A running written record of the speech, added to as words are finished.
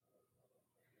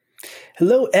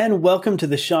Hello and welcome to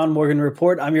the Sean Morgan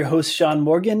Report. I'm your host, Sean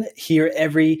Morgan, here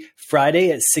every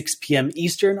Friday at 6 p.m.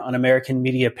 Eastern on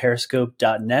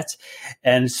AmericanMediaPeriscope.net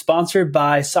and sponsored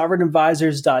by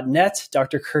SovereignAdvisors.net,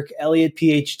 Dr. Kirk Elliott,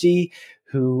 PhD,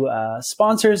 who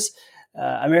sponsors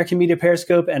American Media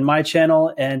Periscope and my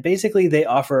channel. And basically, they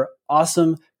offer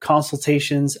awesome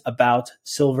consultations about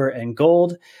silver and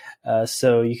gold.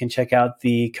 So you can check out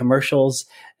the commercials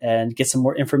and get some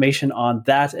more information on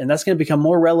that. And that's going to become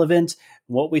more relevant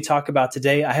what we talk about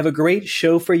today. I have a great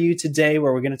show for you today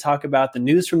where we're going to talk about the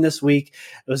news from this week.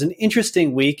 It was an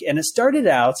interesting week, and it started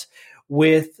out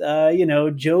with,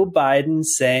 Joe Biden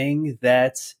saying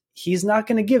that he's not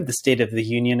going to give the State of the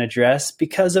Union address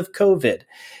because of COVID.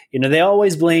 They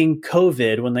always blame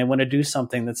COVID when they want to do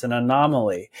something that's an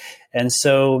anomaly. And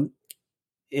so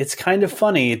it's kind of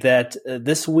funny that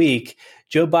this week,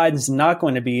 Joe Biden's not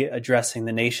going to be addressing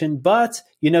the nation, but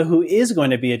who is going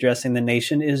to be addressing the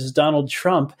nation is Donald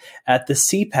Trump at the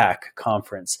CPAC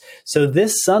conference. So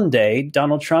this Sunday,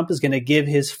 Donald Trump is going to give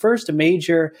his first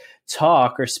major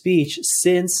talk or speech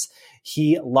since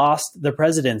he lost the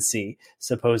presidency,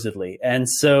 supposedly. And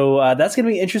so that's going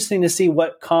to be interesting to see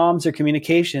what comms or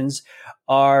communications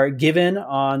are given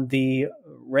on the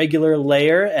regular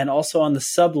layer and also on the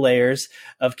sub layers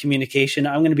of communication.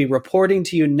 I'm going to be reporting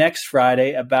to you next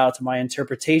Friday about my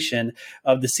interpretation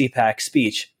of the CPAC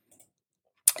speech.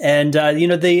 And,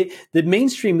 the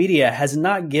mainstream media has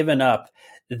not given up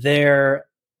their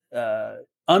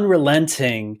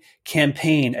unrelenting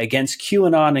campaign against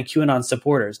QAnon and QAnon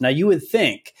supporters. Now, you would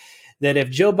think that if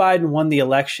Joe Biden won the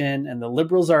election and the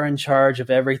liberals are in charge of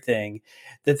everything,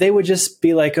 that they would just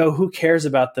be like, oh, who cares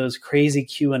about those crazy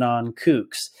QAnon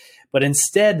kooks? But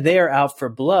instead, they are out for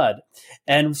blood.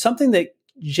 And something that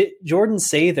Jordan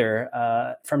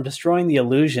Sather from Destroying the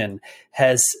Illusion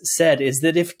has said is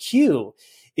that if Q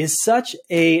is such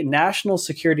a national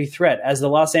security threat, as the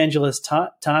Los Angeles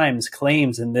Times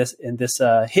claims in this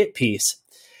hit piece,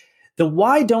 then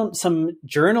why don't some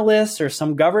journalists or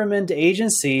some government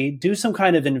agency do some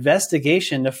kind of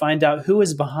investigation to find out who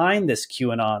is behind this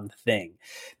QAnon thing?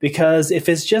 Because if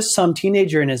it's just some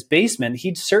teenager in his basement,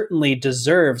 he'd certainly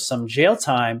deserve some jail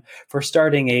time for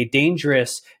starting a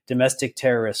dangerous domestic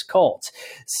terrorist cult.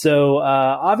 So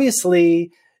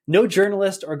obviously, no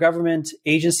journalist or government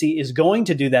agency is going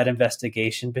to do that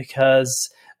investigation because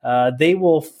they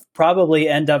will probably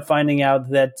end up finding out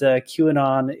that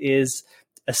QAnon is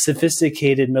a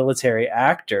sophisticated military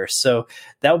actor. So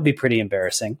that would be pretty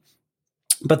embarrassing.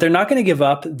 But they're not going to give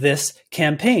up this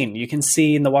campaign. You can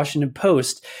see in the Washington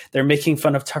Post, they're making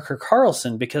fun of Tucker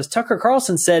Carlson because Tucker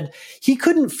Carlson said he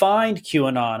couldn't find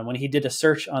QAnon when he did a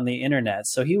search on the internet.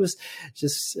 So he was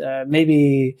just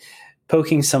maybe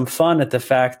poking some fun at the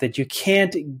fact that you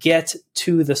can't get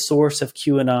to the source of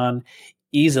QAnon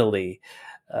easily.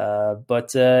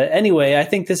 But anyway, I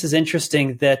think this is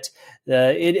interesting that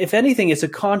if anything, it's a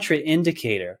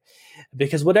contraindicator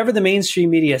because whatever the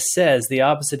mainstream media says, the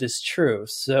opposite is true.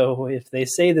 So if they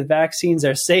say the vaccines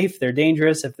are safe, they're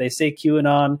dangerous. If they say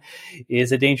QAnon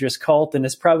is a dangerous cult, then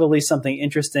it's probably something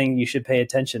interesting you should pay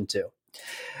attention to.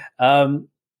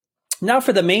 Now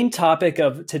for the main topic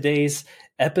of today's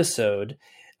episode,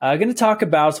 I'm going to talk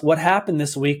about what happened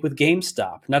this week with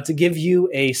GameStop. Now, to give you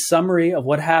a summary of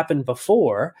what happened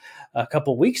before, a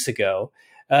couple weeks ago,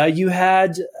 you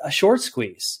had a short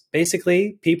squeeze.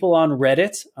 Basically, people on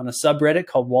Reddit, on a subreddit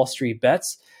called Wall Street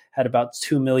Bets, had about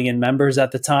 2 million members at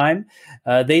the time.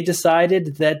 They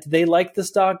decided that they liked the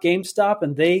stock GameStop,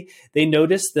 and they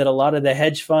noticed that a lot of the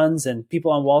hedge funds and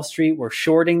people on Wall Street were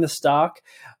shorting the stock.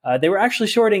 They were actually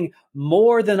shorting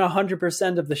more than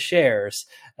 100% of the shares.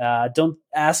 Don't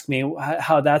ask me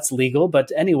how that's legal,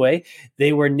 but anyway,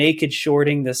 they were naked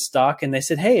shorting this stock, and they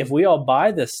said, hey, if we all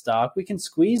buy this stock, we can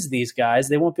squeeze these guys.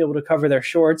 They won't be able to cover their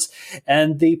shorts,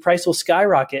 and the price will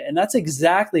skyrocket. And that's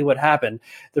exactly what happened.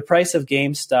 The price of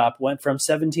GameStop went from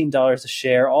 $17 a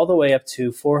share all the way up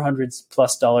to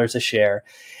 $400+ a share.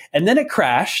 And then it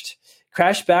crashed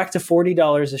back to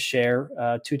 $40 a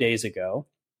share 2 days ago.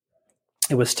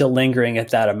 It was still lingering at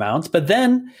that amount. But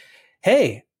then,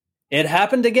 hey, it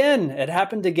happened again. It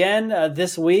happened again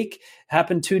this week.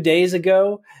 Happened 2 days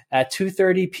ago at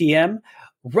 2:30 p.m.,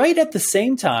 right at the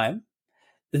same time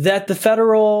that the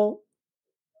Federal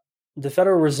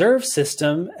Reserve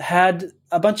System had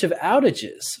a bunch of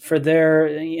outages for their,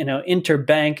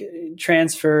 interbank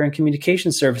transfer and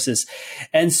communication services.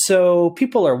 And so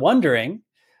people are wondering,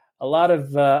 a lot of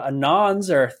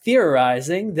anons are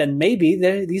theorizing that maybe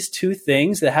these two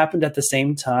things that happened at the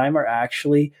same time are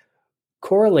actually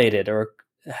correlated or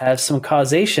have some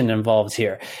causation involved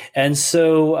here. And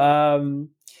so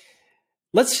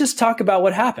let's just talk about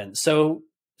what happened. So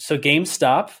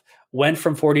GameStop went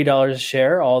from $40 a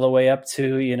share all the way up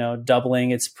to,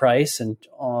 doubling its price and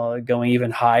going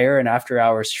even higher in after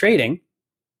hours trading.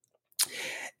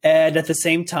 And at the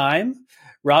same time,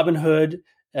 Robinhood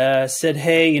said,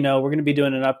 "Hey, we're going to be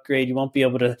doing an upgrade. You won't be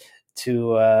able to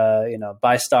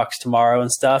buy stocks tomorrow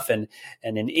and stuff." And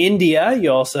in India,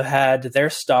 you also had their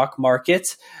stock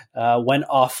market went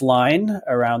offline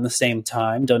around the same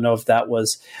time. Don't know if that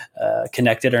was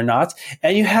connected or not.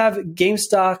 And you have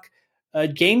GameStop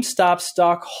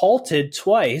stock halted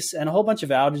twice, and a whole bunch of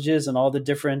outages and all the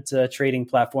different trading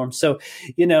platforms. So,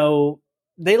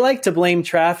 they like to blame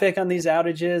traffic on these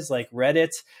outages, like Reddit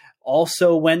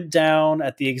also went down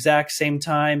at the exact same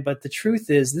time. But the truth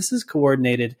is, this is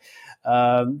coordinated.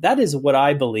 That is what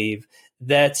I believe,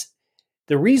 that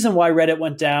the reason why Reddit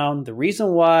went down, the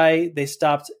reason why they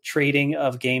stopped trading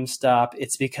of GameStop,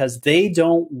 it's because they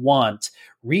don't want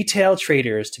retail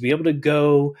traders to be able to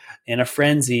go in a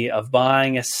frenzy of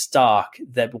buying a stock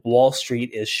that Wall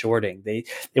Street is shorting. They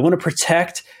want to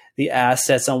protect the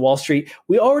assets on Wall Street.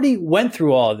 We already went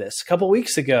through all of this a couple of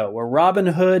weeks ago, where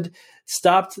Robinhood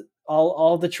stopped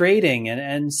all the trading.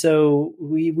 And so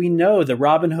we know that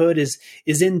Robinhood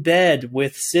is in bed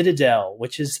with Citadel,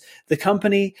 which is the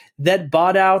company that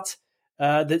bought out,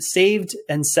 that saved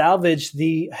and salvaged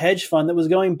the hedge fund that was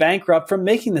going bankrupt from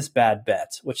making this bad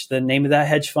bet, which the name of that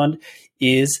hedge fund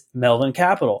is Melvin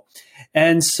Capital.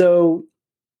 And so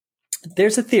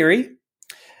there's a theory.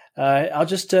 I'll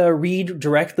just read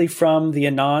directly from the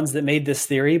Anons that made this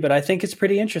theory, but I think it's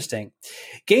pretty interesting.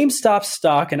 GameStop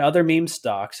stock and other meme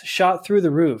stocks shot through the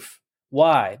roof.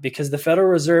 Why? Because the Federal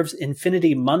Reserve's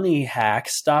infinity money hack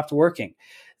stopped working.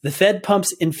 The Fed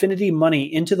pumps infinity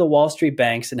money into the Wall Street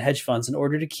banks and hedge funds in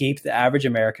order to keep the average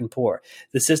American poor.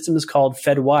 The system is called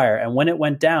FedWire, and when it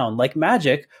went down, like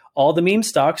magic, all the meme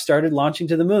stocks started launching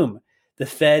to the moon. The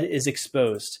Fed is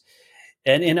exposed.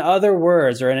 And in other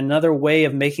words, or in another way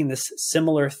of making this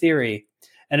similar theory,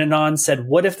 and Anon said,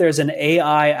 what if there's an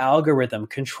AI algorithm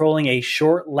controlling a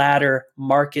short ladder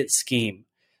market scheme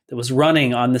that was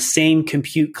running on the same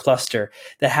compute cluster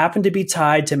that happened to be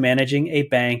tied to managing a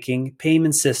banking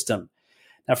payment system?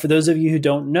 Now, for those of you who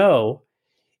don't know,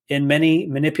 in many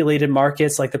manipulated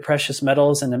markets like the precious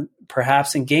metals and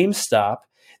perhaps in GameStop,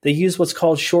 they use what's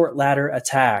called short ladder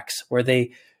attacks, where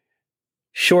they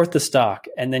short the stock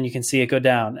and then you can see it go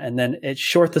down, and then it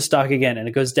short the stock again and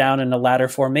it goes down in a ladder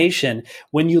formation.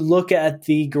 When you look at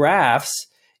the graphs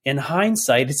in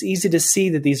hindsight, it's easy to see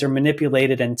that these are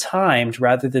manipulated and timed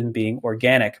rather than being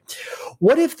organic.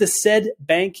 What if the said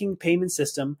banking payment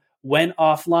system went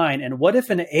offline? And what if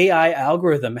an AI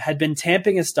algorithm had been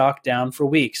tamping a stock down for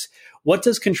weeks? What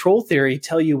does control theory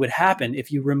tell you would happen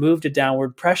if you removed a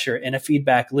downward pressure in a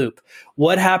feedback loop?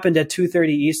 What happened at 2:30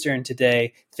 Eastern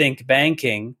today? Think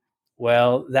banking.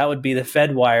 Well, that would be the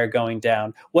FedWire going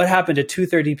down. What happened at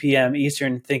 2:30 p.m.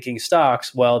 Eastern thinking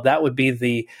stocks? Well, that would be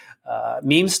the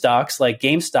meme stocks like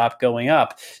GameStop going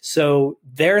up. So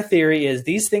their theory is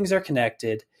these things are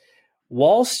connected.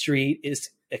 Wall Street is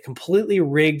a completely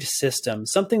rigged system,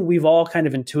 something we've all kind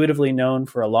of intuitively known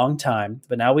for a long time,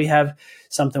 but now we have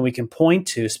something we can point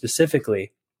to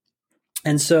specifically.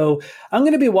 And so I'm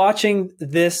going to be watching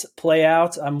this play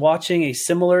out. I'm watching a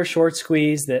similar short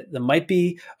squeeze that might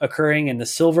be occurring in the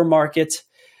silver market.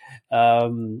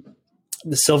 The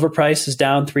silver price is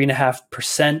down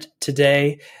 3.5%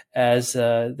 today, as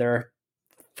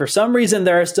for some reason,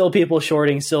 there are still people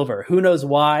shorting silver. Who knows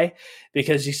why?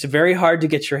 Because it's very hard to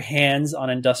get your hands on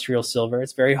industrial silver.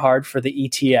 It's very hard for the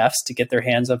ETFs to get their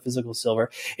hands on physical silver.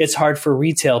 It's hard for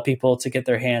retail people to get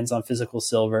their hands on physical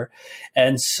silver.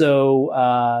 And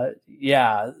so,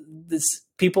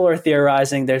 people are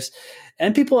theorizing.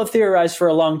 And people have theorized for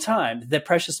a long time that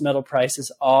precious metal prices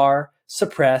are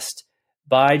suppressed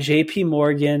by JP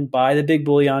Morgan, by the big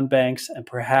bullion banks, and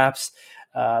perhaps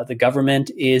the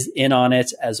government is in on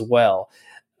it as well.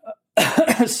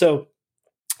 So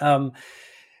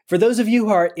for those of you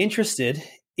who are interested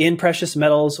in precious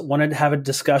metals, wanted to have a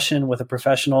discussion with a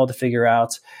professional to figure out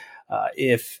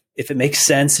if it makes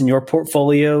sense in your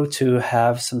portfolio to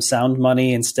have some sound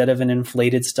money instead of an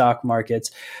inflated stock market,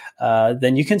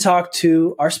 then you can talk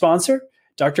to our sponsor,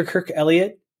 Dr. Kirk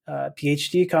Elliott,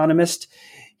 PhD economist.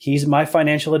 He's my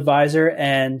financial advisor,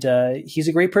 and he's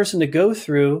a great person to go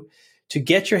through to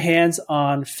get your hands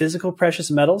on physical precious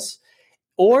metals.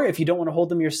 Or if you don't want to hold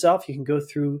them yourself, you can go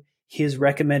through his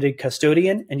recommended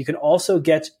custodian, and you can also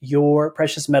get your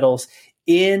precious metals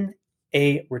in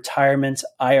a retirement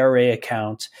IRA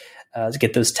account to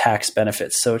get those tax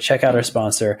benefits. So check out our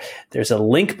sponsor. There's a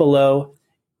link below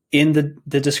in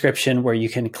the description where you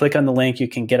can click on the link. You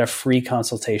can get a free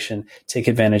consultation. Take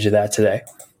advantage of that today.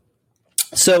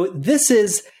 So this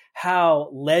is how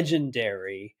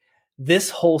legendary this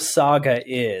whole saga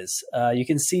is. You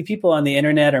can see people on the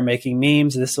internet are making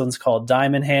memes. This one's called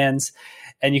Diamond Hands.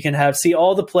 And you can see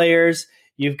all the players.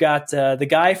 You've got the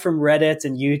guy from Reddit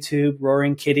and YouTube,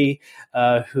 Roaring Kitty,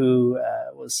 who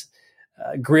was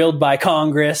grilled by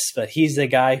Congress, but he's the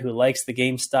guy who likes the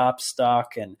GameStop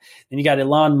stock. And then you got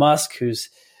Elon Musk, who's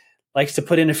likes to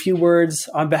put in a few words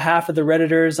on behalf of the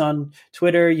Redditors on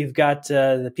Twitter. You've got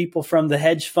the people from the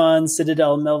hedge fund,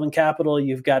 Citadel, Melvin Capital.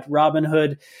 You've got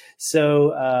Robinhood.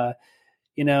 So,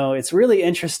 it's really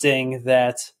interesting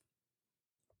that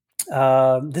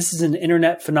this is an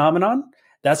internet phenomenon.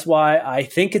 That's why I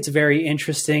think it's very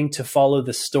interesting to follow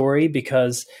the story,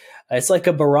 because it's like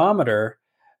a barometer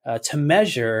to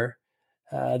measure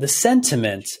the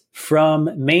sentiment from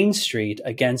Main Street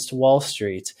against Wall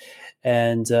Street.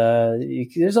 And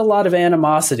there's a lot of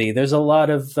animosity. There's a lot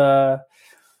of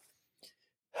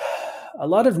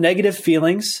negative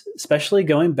feelings, especially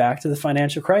going back to the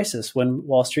financial crisis when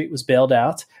Wall Street was bailed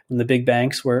out, when the big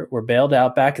banks were bailed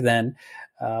out back then.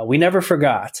 We never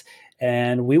forgot,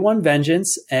 and we want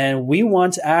vengeance, and we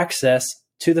want access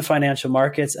to the financial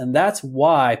markets. And that's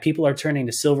why people are turning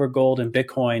to silver, gold, and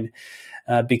Bitcoin,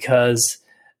 because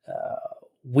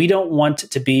we don't want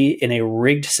to be in a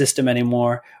rigged system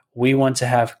anymore. We want to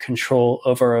have control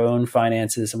over our own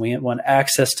finances, and we want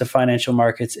access to financial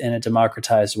markets in a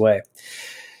democratized way.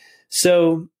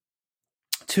 So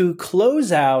to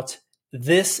close out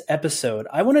this episode,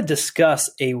 I want to discuss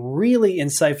a really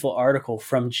insightful article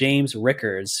from James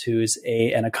Rickards, who's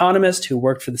an economist who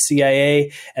worked for the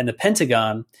CIA and the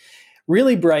Pentagon.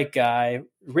 Really bright guy,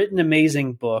 written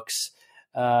amazing books,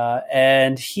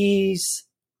 and he's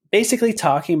basically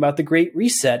talking about the Great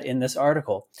Reset in this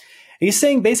article. He's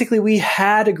saying basically we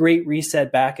had a Great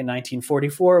Reset back in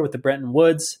 1944 with the Bretton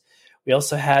Woods. We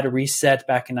also had a reset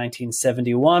back in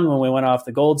 1971 when we went off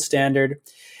the gold standard.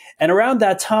 And around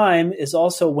that time is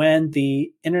also when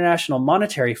the International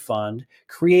Monetary Fund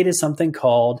created something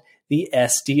called the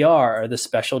SDR, or the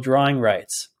Special Drawing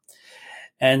Rights.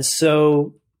 And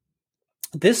so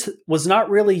this was not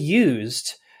really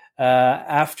used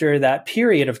after that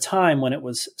period of time when it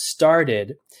was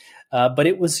started. But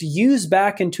it was used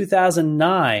back in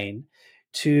 2009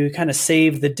 to kind of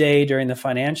save the day during the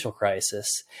financial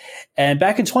crisis. And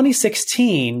back in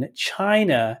 2016,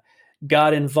 China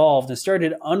got involved and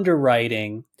started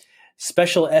underwriting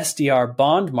special SDR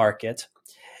bond market.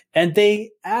 And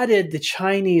they added the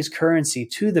Chinese currency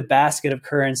to the basket of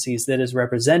currencies that is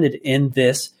represented in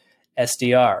this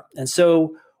SDR. And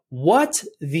so what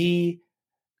the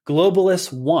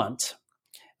globalists want,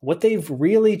 what they've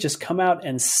really just come out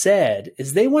and said,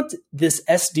 is they want this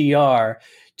SDR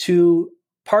to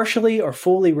partially or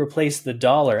fully replace the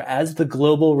dollar as the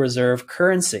global reserve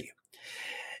currency.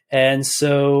 And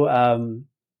so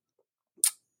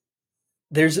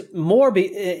there's more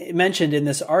mentioned in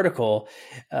this article.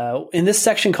 In this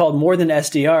section called More Than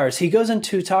SDRs, he goes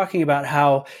into talking about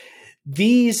how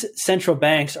these central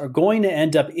banks are going to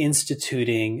end up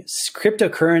instituting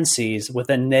cryptocurrencies with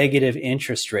a negative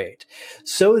interest rate,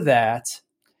 so that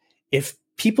if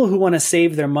people who want to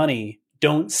save their money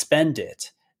don't spend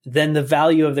it, then the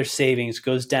value of their savings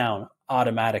goes down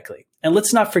automatically. And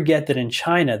let's not forget that in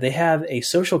China, they have a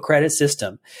social credit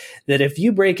system that if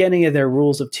you break any of their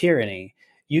rules of tyranny,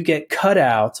 you get cut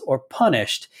out or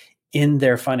punished in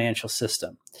their financial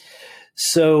system.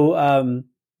 So,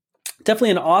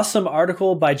 definitely an awesome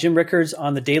article by Jim Rickards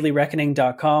on the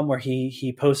dailyreckoning.com, where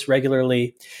he posts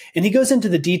regularly. And he goes into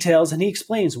the details and he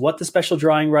explains what the special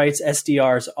drawing rights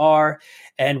SDRs are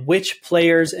and which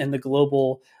players in the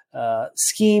global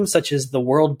scheme, such as the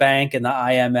World Bank and the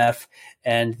IMF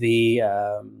and the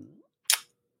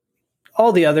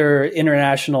all the other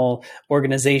international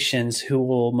organizations who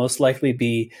will most likely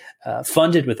be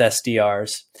funded with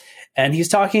SDRs. And he's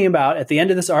talking about, at the end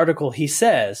of this article, he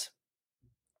says,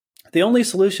 the only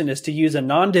solution is to use a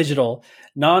non-digital,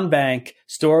 non-bank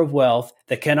store of wealth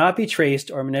that cannot be traced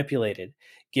or manipulated.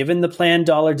 Given the planned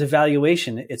dollar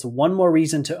devaluation, it's one more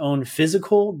reason to own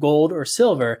physical gold or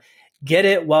silver. Get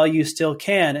it while you still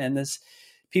can. And this,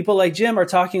 people like Jim are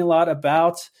talking a lot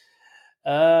about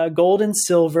gold and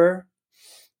silver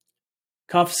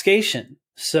confiscation.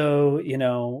 So,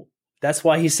 that's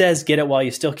why he says get it while you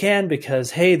still can,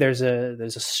 because, hey, there's a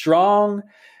strong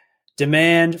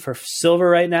demand for silver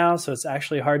right now, so it's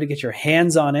actually hard to get your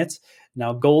hands on it.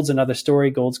 Now, gold's another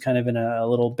story. Gold's kind of in a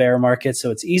little bear market,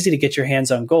 so it's easy to get your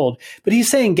hands on gold. But he's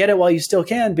saying get it while you still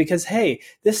can, because, hey,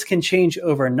 this can change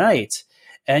overnight.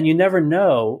 And you never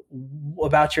know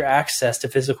about your access to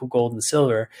physical gold and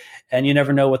silver. And you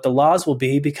never know what the laws will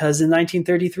be, because in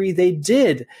 1933, they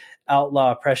did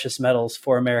outlaw precious metals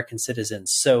for American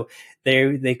citizens. So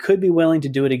they could be willing to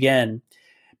do it again.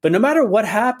 But no matter what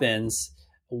happens,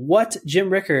 what Jim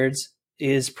Rickards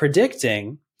is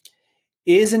predicting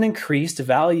is an increased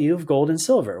value of gold and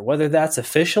silver, whether that's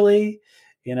officially,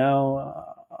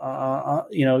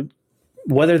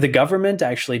 whether the government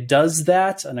actually does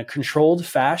that in a controlled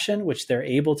fashion, which they're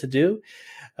able to do,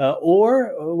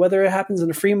 or whether it happens in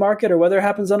a free market or whether it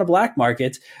happens on a black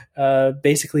market.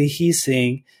 Basically, he's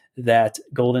seeing that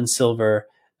gold and silver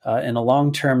in a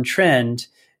long-term trend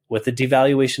with the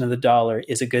devaluation of the dollar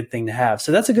is a good thing to have.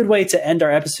 So that's a good way to end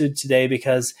our episode today,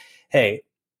 because, hey,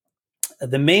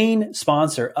 the main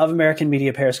sponsor of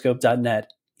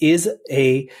AmericanMediaPeriscope.net is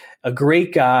a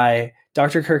great guy,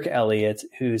 Dr. Kirk Elliott,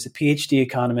 who's a PhD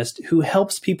economist who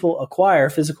helps people acquire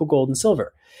physical gold and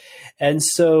silver. And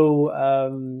so,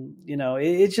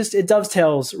 it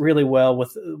dovetails really well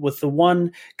with the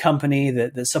one company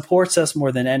that supports us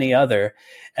more than any other.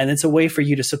 And it's a way for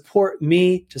you to support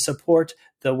me, to support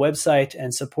the website,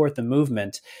 and support the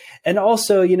movement. And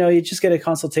also, you just get a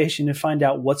consultation to find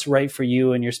out what's right for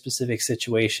you in your specific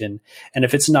situation. And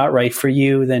if it's not right for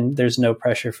you, then there's no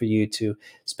pressure for you to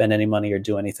spend any money or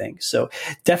do anything. So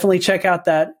definitely check out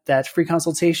that free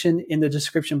consultation in the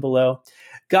description below.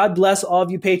 God bless all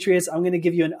of you patriots. I'm going to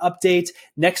give you an update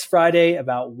next Friday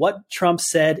about what Trump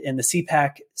said in the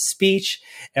CPAC speech.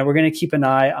 And we're going to keep an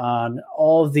eye on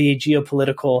all the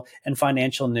geopolitical and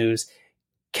financial news.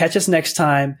 Catch us next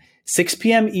time, 6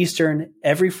 p.m. Eastern,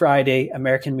 every Friday,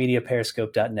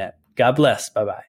 AmericanMediaPeriscope.net. God bless. Bye-bye.